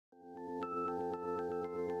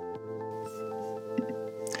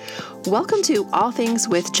Welcome to All Things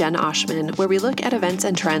with Jen Oshman, where we look at events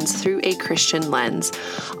and trends through a Christian lens.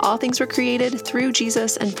 All things were created through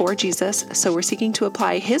Jesus and for Jesus, so we're seeking to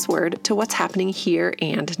apply His word to what's happening here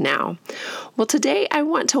and now. Well, today I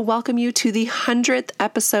want to welcome you to the 100th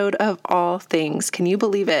episode of All Things. Can you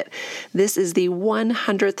believe it? This is the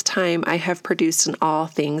 100th time I have produced an All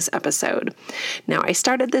Things episode. Now, I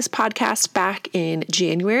started this podcast back in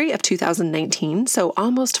January of 2019, so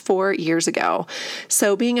almost 4 years ago.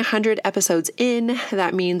 So being 100 episodes in,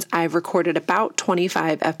 that means I've recorded about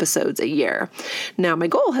 25 episodes a year. Now, my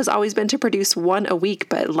goal has always been to produce one a week,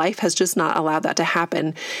 but life has just not allowed that to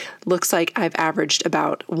happen. Looks like I've averaged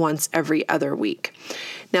about once every other week.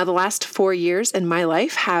 Now, the last 4 years in my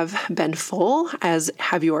life have been full, as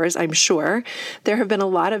have yours, I'm sure. There have been a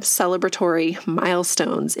lot of celebratory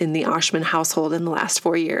milestones in the Oshman household in the last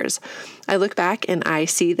 4 years. I look back and I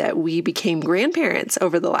see that we became grandparents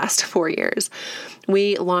over the last 4 years.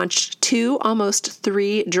 We launched 2, almost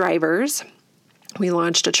 3 drivers. We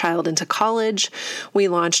launched a child into college. We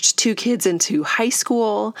launched 2 kids into high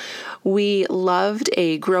school. We loved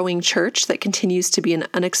a growing church that continues to be an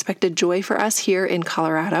unexpected joy for us here in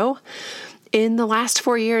Colorado. In the last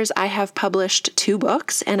 4 years, I have published 2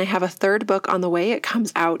 books, and I have a 3rd book on the way. It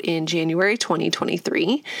comes out in January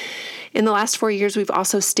 2023. In the last 4 years, we've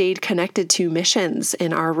also stayed connected to missions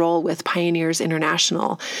in our role with Pioneers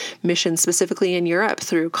International, missions specifically in Europe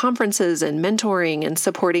through conferences and mentoring and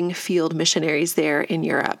supporting field missionaries there in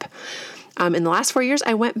Europe. In the last 4 years,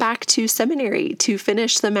 I went back to seminary to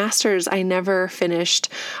finish the master's I never finished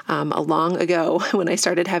long ago when I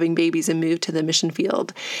started having babies and moved to the mission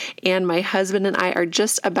field. And my husband and I are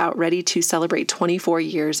just about ready to celebrate 24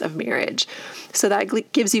 years of marriage. So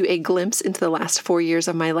that gives you a glimpse into the last 4 years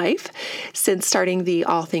of my life since starting the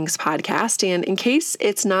All Things podcast. And in case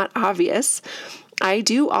it's not obvious, I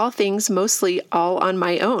do all things mostly all on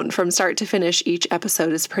my own. From start to finish, each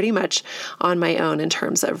episode is pretty much on my own in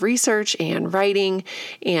terms of research and writing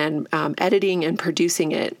and editing and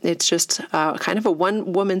producing it. It's just kind of a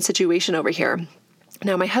one-woman situation over here.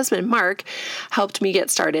 Now, my husband, Mark, helped me get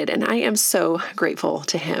started, and I am so grateful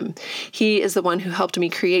to him. He is the one who helped me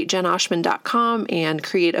create jenoshman.com and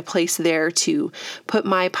create a place there to put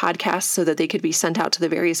my podcasts so that they could be sent out to the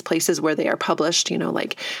various places where they are published,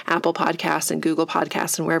 like Apple Podcasts and Google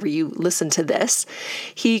Podcasts and wherever you listen to this.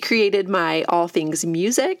 He created my All Things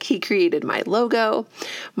music. He created my logo.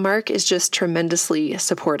 Mark is just tremendously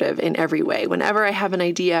supportive in every way. Whenever I have an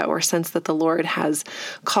idea or sense that the Lord has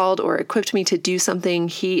called or equipped me to do something,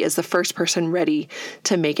 he is the first person ready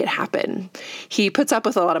to make it happen. He puts up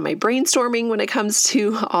with a lot of my brainstorming when it comes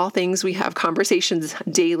to all things. We have conversations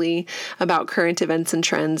daily about current events and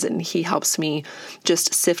trends, and he helps me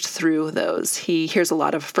just sift through those. He hears a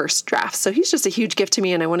lot of first drafts, so he's just a huge gift to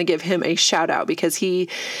me, and I want to give him a shout out because he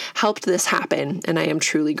helped this happen, and I am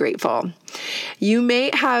truly grateful. You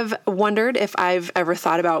may have wondered if I've ever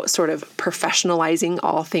thought about sort of professionalizing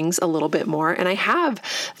all things a little bit more, and I have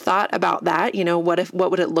thought about that.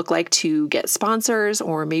 What would it look like to get sponsors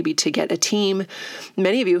or maybe to get a team?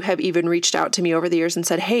 Many of you have even reached out to me over the years and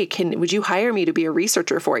said, "Hey, would you hire me to be a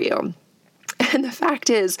researcher for you?" And the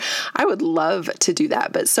fact is, I would love to do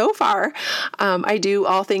that. But so far, I do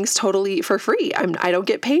all things totally for free. I don't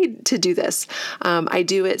get paid to do this. I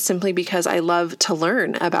do it simply because I love to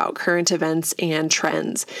learn about current events and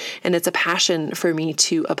trends. And it's a passion for me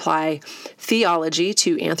to apply theology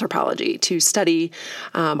to anthropology, to study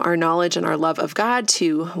our knowledge and our love of God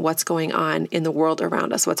to what's going on in the world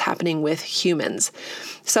around us, what's happening with humans.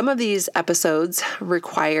 Some of these episodes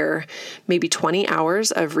require maybe 20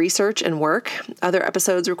 hours of research and work. Other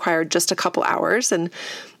episodes require just a couple hours. And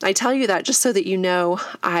I tell you that just so that you know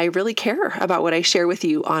I really care about what I share with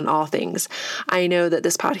you on all things. I know that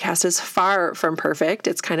this podcast is far from perfect.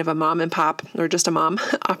 It's kind of a mom and pop or just a mom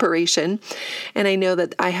operation. And I know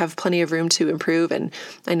that I have plenty of room to improve, and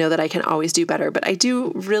I know that I can always do better. But I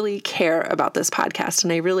do really care about this podcast,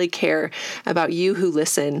 and I really care about you who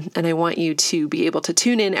listen. And I want you to be able to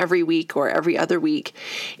tune in every week or every other week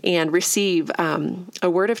and receive a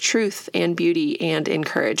word of truth and beauty and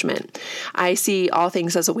encouragement. I see all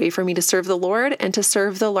things as a way for me to serve the Lord and to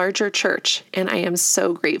serve the larger church. And I am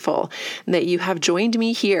so grateful that you have joined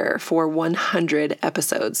me here for 100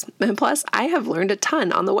 episodes. And plus, I have learned a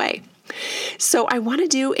ton on the way. So I want to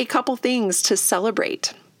do a couple things to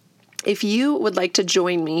celebrate. If you would like to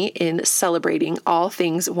join me in celebrating all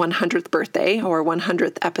things 100th birthday or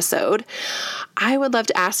 100th episode, I would love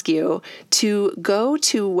to ask you to go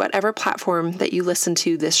to whatever platform that you listen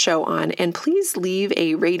to this show on and please leave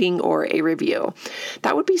a rating or a review.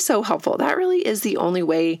 That would be so helpful. That really is the only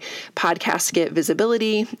way podcasts get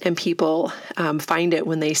visibility and people find it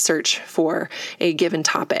when they search for a given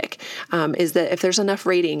topic, is that if there's enough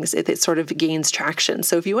ratings, it sort of gains traction.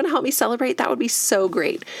 So if you want to help me celebrate, that would be so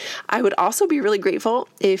great. I would also be really grateful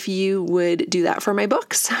if you would do that for my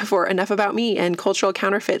books, for Enough About Me and Cultural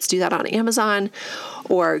Counterfeits. Do that on Amazon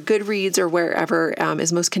or Goodreads or wherever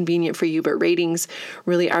is most convenient for you. But ratings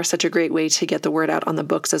really are such a great way to get the word out on the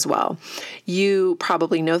books as well. You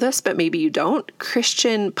probably know this, but maybe you don't.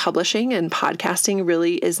 Christian publishing and podcasting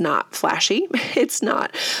really is not flashy. It's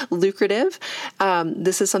not lucrative.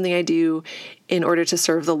 This is something I do in order to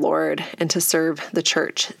serve the Lord and to serve the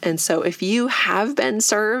church. And so if you have been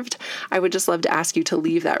served, I would just love to ask you to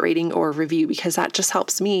leave that rating or review, because that just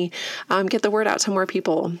helps me get the word out to more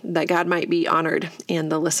people that God might be honored and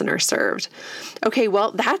the listener served. Okay,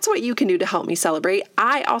 well, that's what you can do to help me celebrate.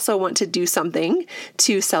 I also want to do something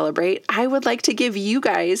to celebrate. I would like to give you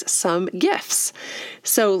guys some gifts.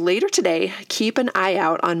 So later today, keep an eye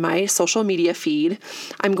out on my social media feed.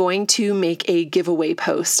 I'm going to make a giveaway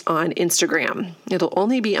post on Instagram. It'll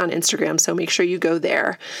only be on Instagram, so make sure you go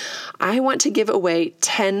there. I want to give away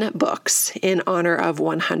 10 books in honor of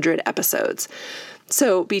 100 episodes.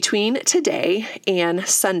 So between today and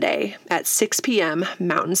Sunday at 6 p.m.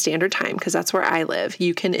 Mountain Standard Time, because that's where I live,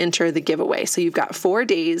 you can enter the giveaway. So you've got 4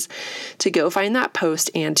 days to go find that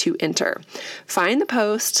post and to enter. Find the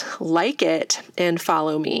post, like it, and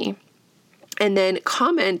follow me. And then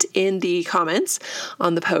comment in the comments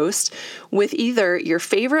on the post with either your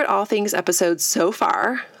favorite All Things episodes so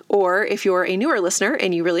far, or if you're a newer listener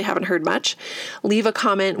and you really haven't heard much, leave a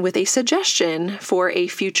comment with a suggestion for a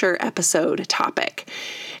future episode topic.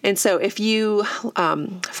 And so if you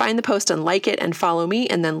find the post and like it and follow me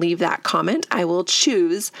and then leave that comment, I will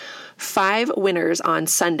choose 5 winners on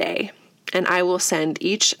Sunday. And I will send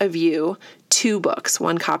each of you 2 books,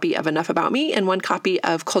 1 copy of Enough About Me and 1 copy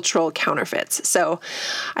of Cultural Counterfeits. So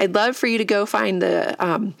I'd love for you to go find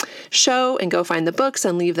the show and go find the books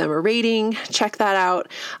and leave them a rating. Check that out.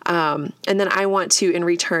 And then I want to, in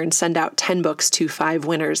return, send out 10 books to 5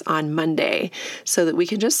 winners on Monday so that we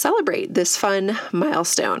can just celebrate this fun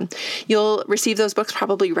milestone. You'll receive those books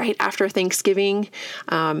probably right after Thanksgiving.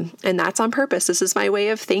 And that's on purpose. This is my way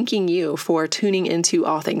of thanking you for tuning into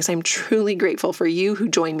All Things. I'm truly grateful for you who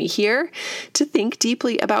join me here to think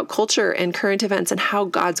deeply about culture and current events and how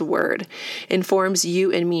God's word informs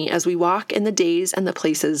you and me as we walk in the days and the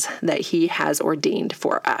places that he has ordained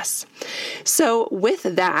for us. So with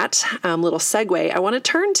that little segue, I want to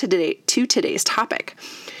turn to today's topic.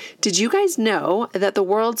 Did you guys know that the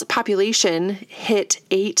world's population hit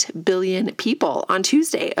 8 billion people on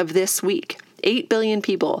Tuesday of this week? 8 billion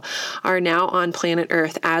people are now on planet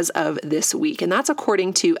Earth as of this week, and that's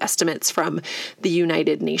according to estimates from the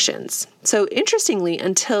United Nations. So interestingly,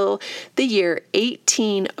 until the year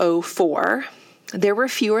 1804, there were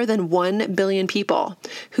fewer than 1 billion people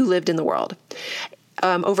who lived in the world.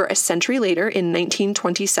 Over a century later, in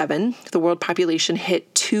 1927, the world population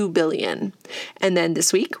hit 2 billion. And then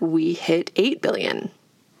this week, we hit 8 billion.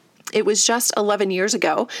 It was just 11 years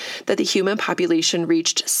ago that the human population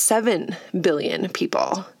reached 7 billion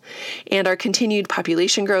people. And our continued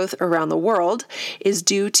population growth around the world is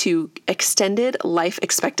due to extended life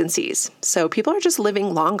expectancies. So people are just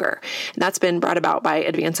living longer. And that's been brought about by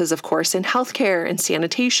advances, of course, in healthcare and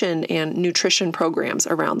sanitation and nutrition programs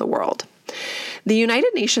around the world. The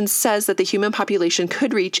United Nations says that the human population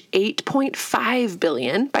could reach 8.5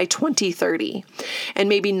 billion by 2030 and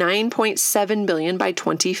maybe 9.7 billion by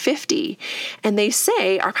 2050. And they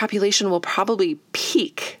say our population will probably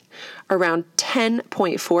peak around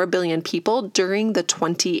 10.4 billion people during the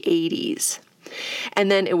 2080s. And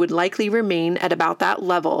then it would likely remain at about that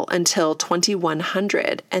level until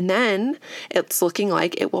 2100. And then it's looking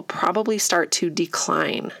like it will probably start to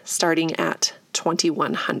decline starting at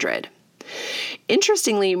 2100.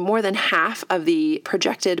 Interestingly, more than half of the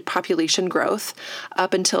projected population growth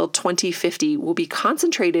up until 2050 will be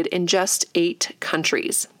concentrated in just 8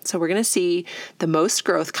 countries. So we're going to see the most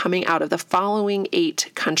growth coming out of the following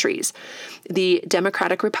 8 countries: the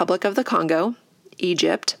Democratic Republic of the Congo,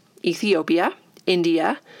 Egypt, Ethiopia,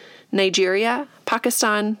 India, Nigeria,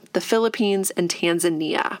 Pakistan, the Philippines, and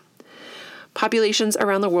Tanzania. Populations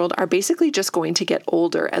around the world are basically just going to get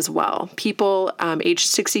older as well. People aged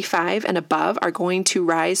 65 and above are going to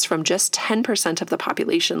rise from just 10% of the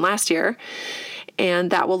population last year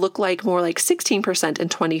and that will look like more like 16% in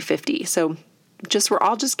 2050. So we're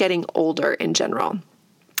all just getting older in general.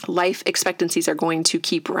 Life expectancies are going to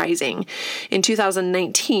keep rising. In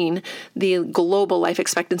 2019, the global life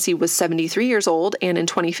expectancy was 73 years old, and in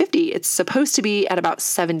 2050, it's supposed to be at about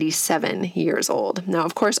 77 years old. Now,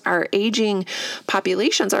 of course, our aging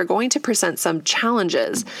populations are going to present some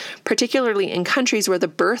challenges, particularly in countries where the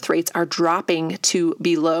birth rates are dropping to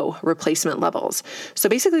below replacement levels. So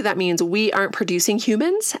basically, that means we aren't producing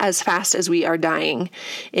humans as fast as we are dying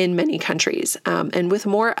in many countries. And with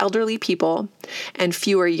more elderly people and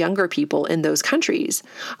fewer younger people in those countries,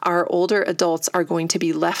 our older adults are going to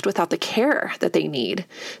be left without the care that they need.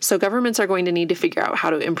 So governments are going to need to figure out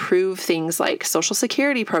how to improve things like social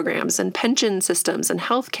security programs and pension systems and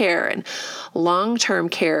healthcare and long-term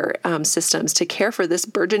care systems to care for this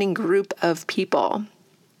burgeoning group of people.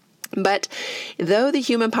 But though the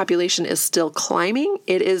human population is still climbing,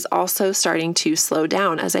 it is also starting to slow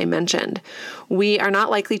down, as I mentioned. We are not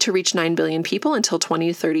likely to reach 9 billion people until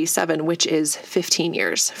 2037, which is 15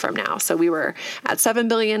 years from now. So we were at 7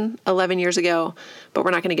 billion 11 years ago, but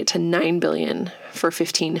we're not going to get to 9 billion for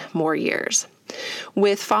 15 more years.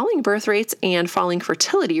 With falling birth rates and falling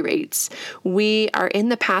fertility rates, we are in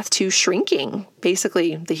the path to shrinking.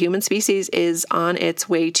 Basically, the human species is on its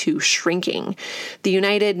way to shrinking. The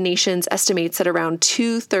United Nations estimates that around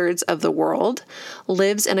 2/3 of the world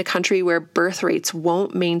lives in a country where birth rates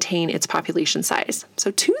won't maintain its population size. So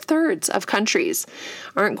 2/3 of countries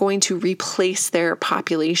aren't going to replace their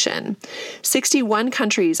population. 61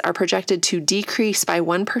 countries are projected to decrease by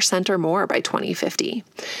 1% or more by 2050.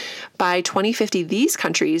 By 2050, these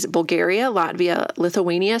countries, Bulgaria, Latvia,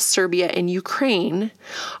 Lithuania, Serbia, and Ukraine,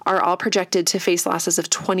 are all projected to face losses of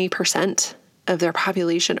 20% of their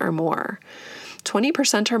population or more.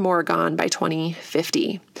 20% or more gone by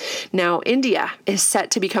 2050. Now, India is set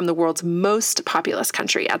to become the world's most populous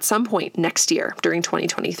country at some point next year during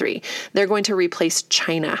 2023. They're going to replace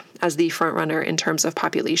China as the frontrunner in terms of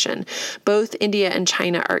population. Both India and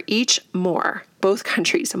China are both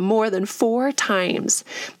countries, more than 4 times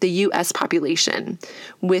the U.S. population,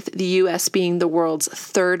 with the U.S. being the world's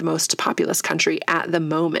 3rd most populous country at the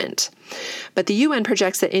moment. But the UN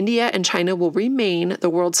projects that India and China will remain the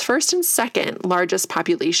world's 1st and 2nd largest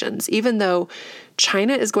populations. Even though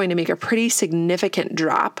China is going to make a pretty significant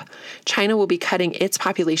drop, China will be cutting its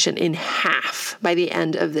population in half by the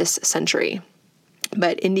end of this century.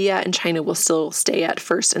 But India and China will still stay at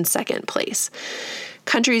 1st and 2nd place.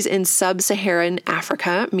 Countries in sub-Saharan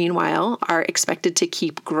Africa, meanwhile, are expected to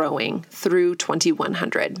keep growing through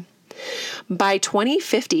 2100. By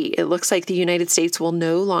 2050, it looks like the United States will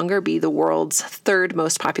no longer be the world's 3rd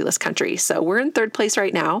most populous country. So we're in 3rd place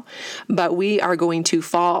right now, but we are going to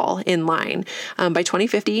fall in line. By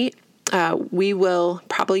 2050, we will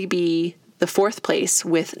probably be the 4th place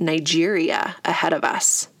with Nigeria ahead of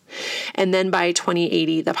us. And then by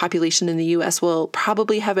 2080, the population in the U.S. will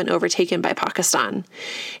probably have been overtaken by Pakistan.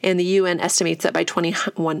 And the UN estimates that by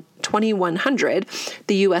 2100,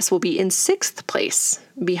 the U.S. will be in 6th place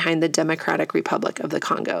behind the Democratic Republic of the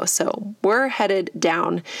Congo. So we're headed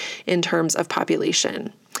down in terms of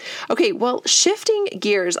population. Okay, well, shifting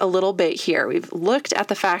gears a little bit here, we've looked at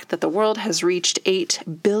the fact that the world has reached 8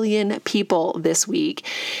 billion people this week,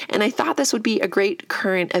 and I thought this would be a great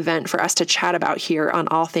current event for us to chat about here on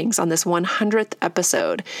All Things on this 100th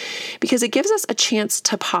episode, because it gives us a chance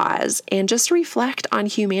to pause and just reflect on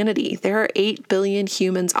humanity. There are 8 billion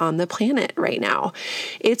humans on the planet right now.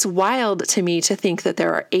 It's wild to me to think that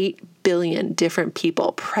there are 8 billion different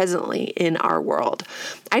people presently in our world.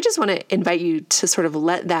 I just want to invite you to sort of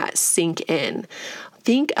let that sink in.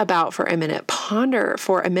 Think about for a minute, ponder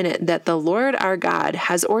for a minute that the Lord our God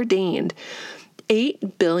has ordained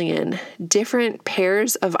 8 billion different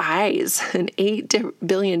pairs of eyes and 8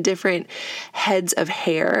 billion different heads of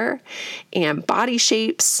hair and body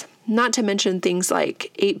shapes, not to mention things like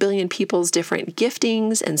 8 billion people's different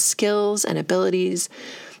giftings and skills and abilities,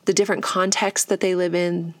 the different contexts that they live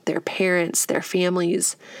in, their parents, their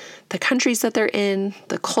families, the countries that they're in,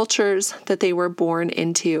 the cultures that they were born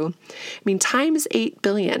into. I mean, times 8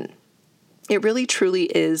 billion. It really truly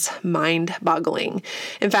is mind-boggling.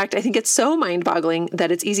 In fact, I think it's so mind-boggling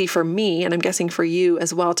that it's easy for me, and I'm guessing for you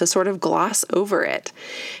as well, to sort of gloss over it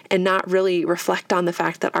and not really reflect on the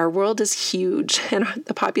fact that our world is huge and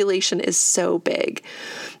the population is so big.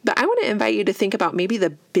 But I want to invite you to think about maybe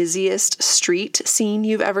the busiest street scene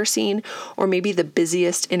you've ever seen, or maybe the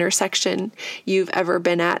busiest intersection you've ever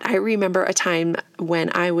been at. I remember a time when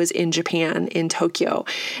I was in Japan, in Tokyo,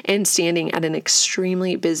 and standing at an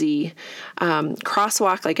extremely busy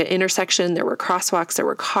crosswalk, like an intersection. There were crosswalks, there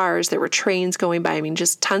were cars, there were trains going by. I mean,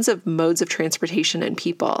 just tons of modes of transportation and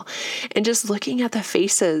people. And just looking at the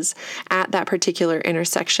faces at that particular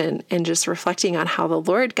intersection and just reflecting on how the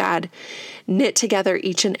Lord God knit together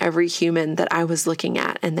each and every human that I was looking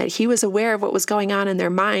at, and that he was aware of what was going on in their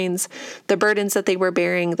minds, the burdens that they were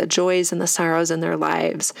bearing, the joys and the sorrows in their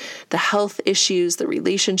lives, the health issues, the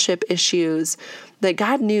relationship issues, that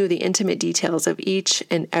God knew the intimate details of each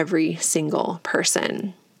and every single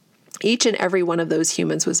person. Each and every one of those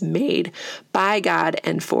humans was made by God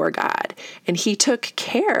and for God. And he took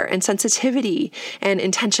care and sensitivity and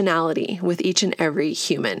intentionality with each and every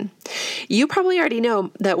human. You probably already know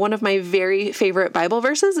that one of my very favorite Bible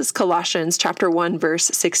verses is Colossians chapter 1, verse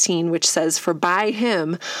 16, which says, "For by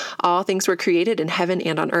him all things were created in heaven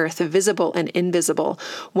and on earth, visible and invisible,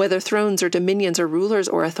 whether thrones or dominions or rulers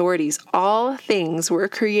or authorities, all things were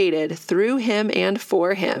created through him and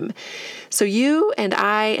for him." So you and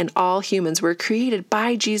I and all humans were created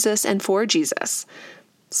by Jesus and for Jesus.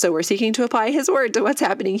 So we're seeking to apply his word to what's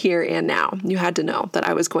happening here and now. You had to know that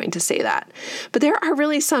I was going to say that. But there are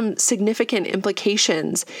really some significant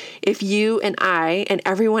implications if you and I and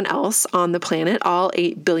everyone else on the planet, all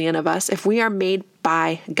 8 billion of us, if we are made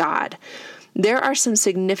by God. There are some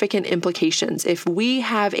significant implications. If we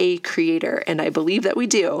have a creator, and I believe that we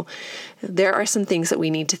do, there are some things that we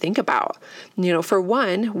need to think about. For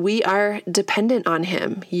one, we are dependent on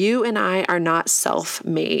him. You and I are not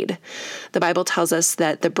self-made. The Bible tells us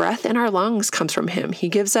that the breath in our lungs comes from him. He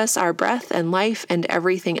gives us our breath and life and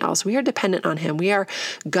everything else. We are dependent on him. We are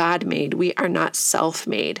God-made. We are not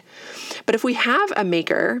self-made. But if we have a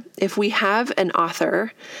maker, if we have an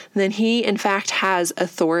author, then he in fact has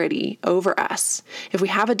authority over us. If we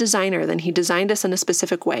have a designer, then he designed us in a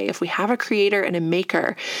specific way. If we have a creator and a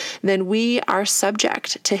maker, then we are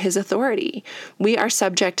subject to his authority. We are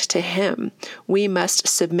subject to him. We must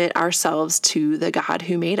submit ourselves to the God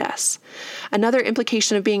who made us. Another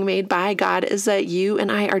implication of being made by God is that you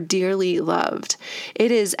and I are dearly loved.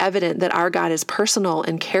 It is evident that our God is personal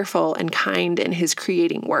and careful and kind in his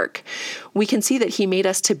creating work. We can see that he made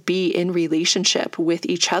us to be in relationship with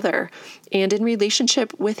each other and in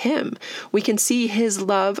relationship with him. We can see his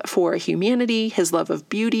love for humanity, his love of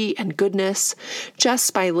beauty and goodness,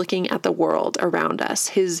 just by looking at the world around us.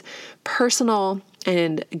 His personal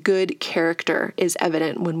and good character is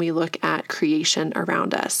evident when we look at creation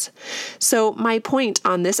around us. So my point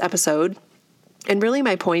on this episode, and really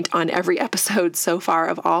my point on every episode so far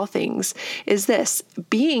of all things, is this: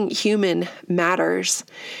 being human matters,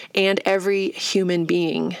 and every human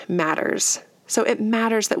being matters. So it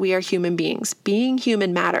matters that we are human beings. Being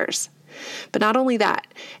human matters. But not only that,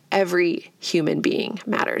 every human being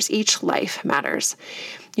matters. Each life matters.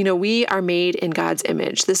 We are made in God's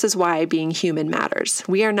image. This is why being human matters.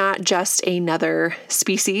 We are not just another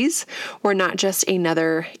species. We're not just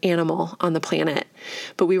another animal on the planet,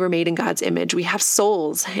 but we were made in God's image. We have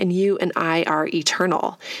souls, and you and I are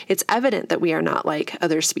eternal. It's evident that we are not like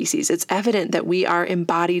other species. It's evident that we are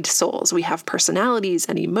embodied souls. We have personalities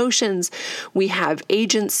and emotions. We have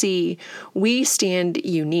agency. We stand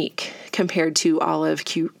unique compared to all of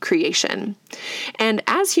creation. And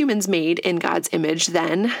as humans made in God's image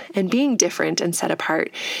then, and being different and set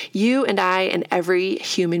apart, you and I and every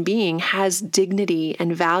human being has dignity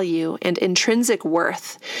and value and intrinsic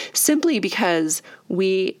worth simply because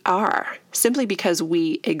we are, simply because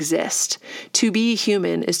we exist. To be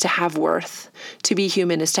human is to have worth. To be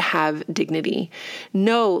human is to have dignity.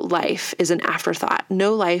 No life is an afterthought.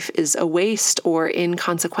 No life is a waste or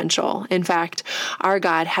inconsequential. In fact, our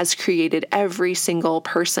God has created every single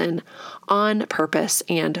person on purpose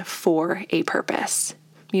and for a purpose.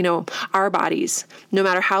 Our bodies, no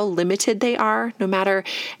matter how limited they are, no matter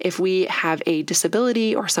if we have a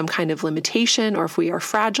disability or some kind of limitation, or if we are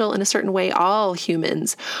fragile in a certain way, all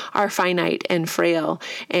humans are finite and frail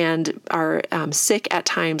and are sick at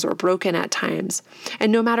times or broken at times.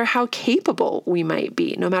 And no matter how capable we might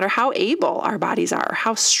be, no matter how able our bodies are,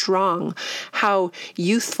 how strong, how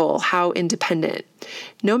youthful, how independent,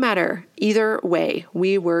 no matter either way,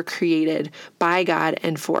 we were created by God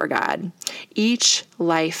and for God. Each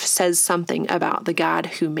life says something about the God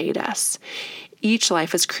who made us. Each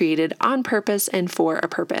life is created on purpose and for a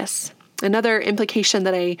purpose. Another implication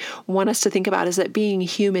that I want us to think about is that being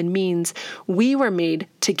human means we were made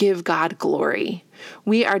to give God glory.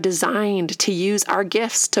 We are designed to use our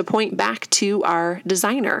gifts to point back to our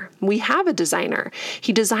designer. We have a designer.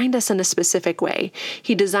 He designed us in a specific way.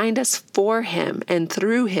 He designed us for him and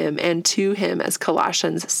through him and to him, as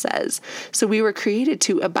Colossians says. So we were created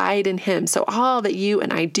to abide in him. So all that you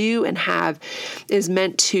and I do and have is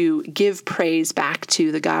meant to give praise back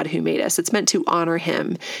to the God who made us. It's meant to honor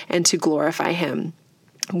him and to glorify him.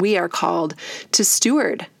 We are called to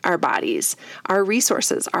steward our bodies, our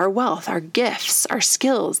resources, our wealth, our gifts, our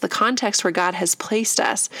skills, the context where God has placed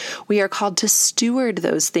us. We are called to steward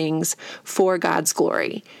those things for God's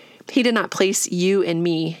glory. He did not place you and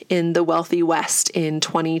me in the wealthy West in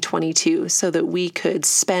 2022 so that we could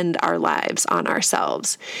spend our lives on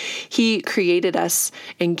ourselves. He created us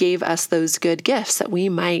and gave us those good gifts that we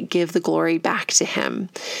might give the glory back to him.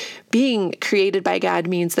 Being created by God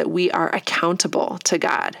means that we are accountable to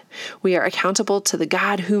God. We are accountable to the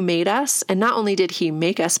God who made us. And not only did he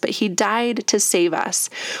make us, but he died to save us.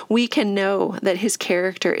 We can know that his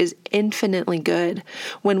character is infinitely good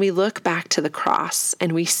when we look back to the cross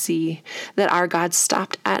and we see that our God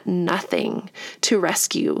stopped at nothing to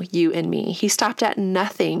rescue you and me. He stopped at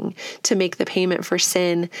nothing to make the payment for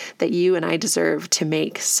sin that you and I deserve to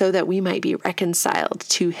make so that we might be reconciled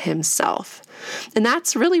to himself. And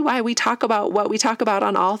that's really why we talk about what we talk about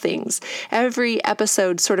on All Things. Every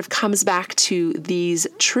episode sort of comes back to these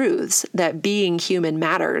truths that being human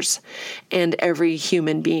matters and every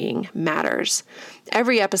human being matters.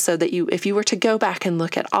 Every episode that if you were to go back and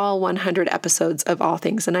look at all 100 episodes of All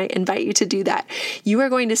Things, and I invite you to do that, you are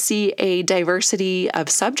going to see a diversity of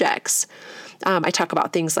subjects. I talk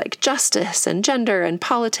about things like justice and gender and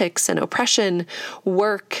politics and oppression,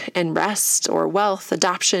 work and rest or wealth,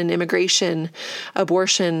 adoption, immigration,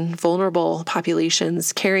 abortion, vulnerable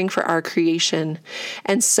populations, caring for our creation,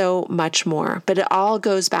 and so much more. But it all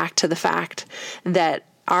goes back to the fact that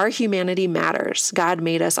our humanity matters. God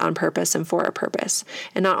made us on purpose and for a purpose.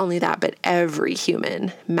 And not only that, but every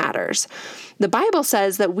human matters. The Bible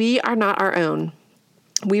says that we are not our own.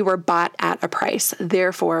 We were bought at a price.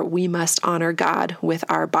 Therefore, we must honor God with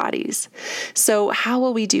our bodies. So how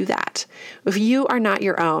will we do that? If you are not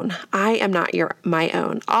your own, I am not my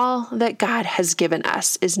own. All that God has given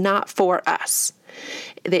us is not for us.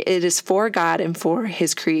 It is for God and for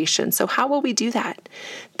his creation. So how will we do that?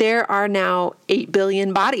 There are now 8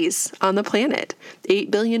 billion bodies on the planet,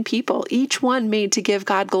 8 billion people, each one made to give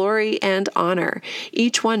God glory and honor,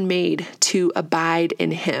 each one made to abide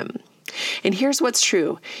in him. And here's what's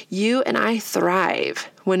true. You and I thrive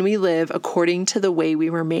when we live according to the way we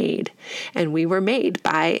were made. And we were made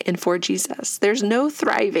by and for Jesus. There's no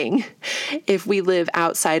thriving if we live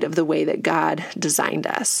outside of the way that God designed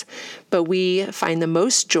us. But we find the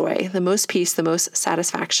most joy, the most peace, the most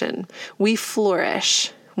satisfaction. We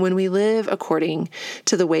flourish when we live according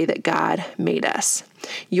to the way that God made us.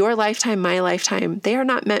 Your lifetime, my lifetime, they are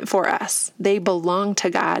not meant for us. They belong to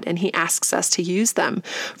God, and he asks us to use them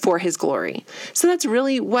for his glory. So that's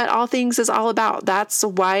really what All Things is all about. That's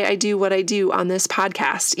why I do what I do on this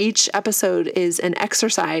podcast. Each episode is an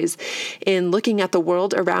exercise in looking at the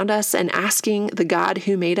world around us and asking the God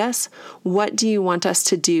who made us, what do you want us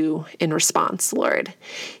to do in response, Lord?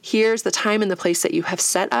 Here's the time and the place that you have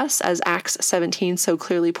set us, as Acts 17 so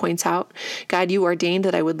clearly points out. God, you ordained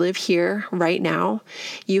that I would live here right now.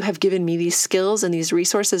 You have given me these skills and these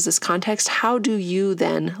resources, this context. How do you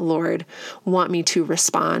then, Lord, want me to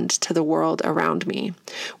respond to the world around me?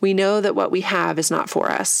 We know that what we have is not for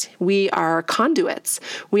us. We are conduits.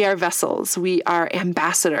 We are vessels. We are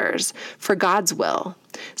ambassadors for God's will.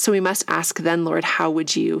 So we must ask then, Lord, how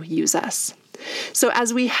would you use us? So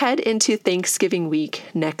as we head into Thanksgiving week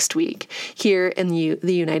next week here in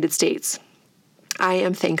the United States, I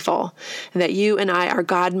am thankful that you and I are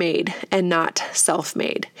God-made and not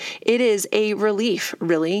self-made. It is a relief,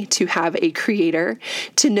 really, to have a creator,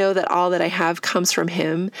 to know that all that I have comes from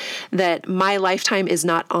him, that my lifetime is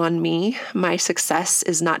not on me, my success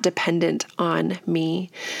is not dependent on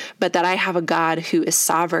me, but that I have a God who is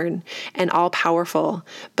sovereign and all-powerful,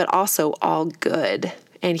 but also all good.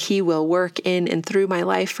 And he will work in and through my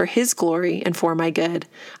life for his glory and for my good.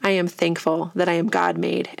 I am thankful that I am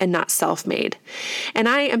God-made and not self-made. And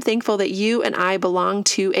I am thankful that you and I belong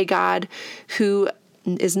to a God who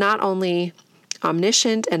is not only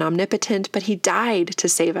omniscient and omnipotent, but he died to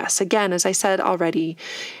save us. Again, as I said already,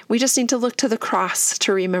 we just need to look to the cross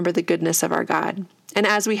to remember the goodness of our God. And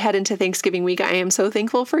as we head into Thanksgiving week, I am so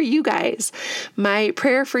thankful for you guys. My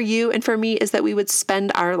prayer for you and for me is that we would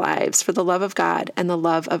spend our lives for the love of God and the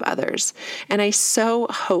love of others. And I so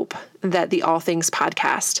hope that the All Things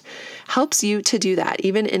podcast helps you to do that,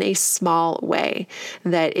 even in a small way,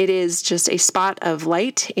 that it is just a spot of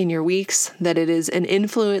light in your weeks, that it is an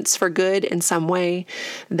influence for good in some way,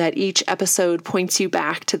 that each episode points you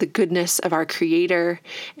back to the goodness of our Creator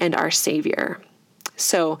and our Savior.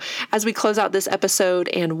 So as we close out this episode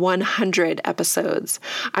and 100 episodes,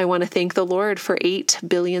 I want to thank the Lord for 8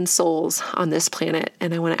 billion souls on this planet.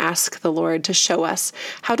 And I want to ask the Lord to show us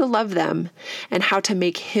how to love them and how to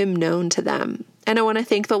make Him known to them. And I want to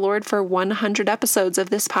thank the Lord for 100 episodes of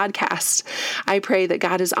this podcast. I pray that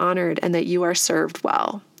God is honored and that you are served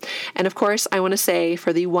well. And of course, I want to say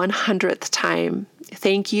for the 100th time,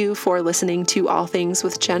 thank you for listening to All Things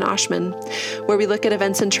with Jen Oshman, where we look at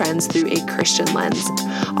events and trends through a Christian lens.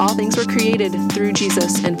 All things were created through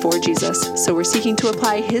Jesus and for Jesus, so we're seeking to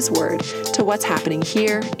apply His word to what's happening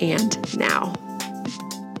here and now.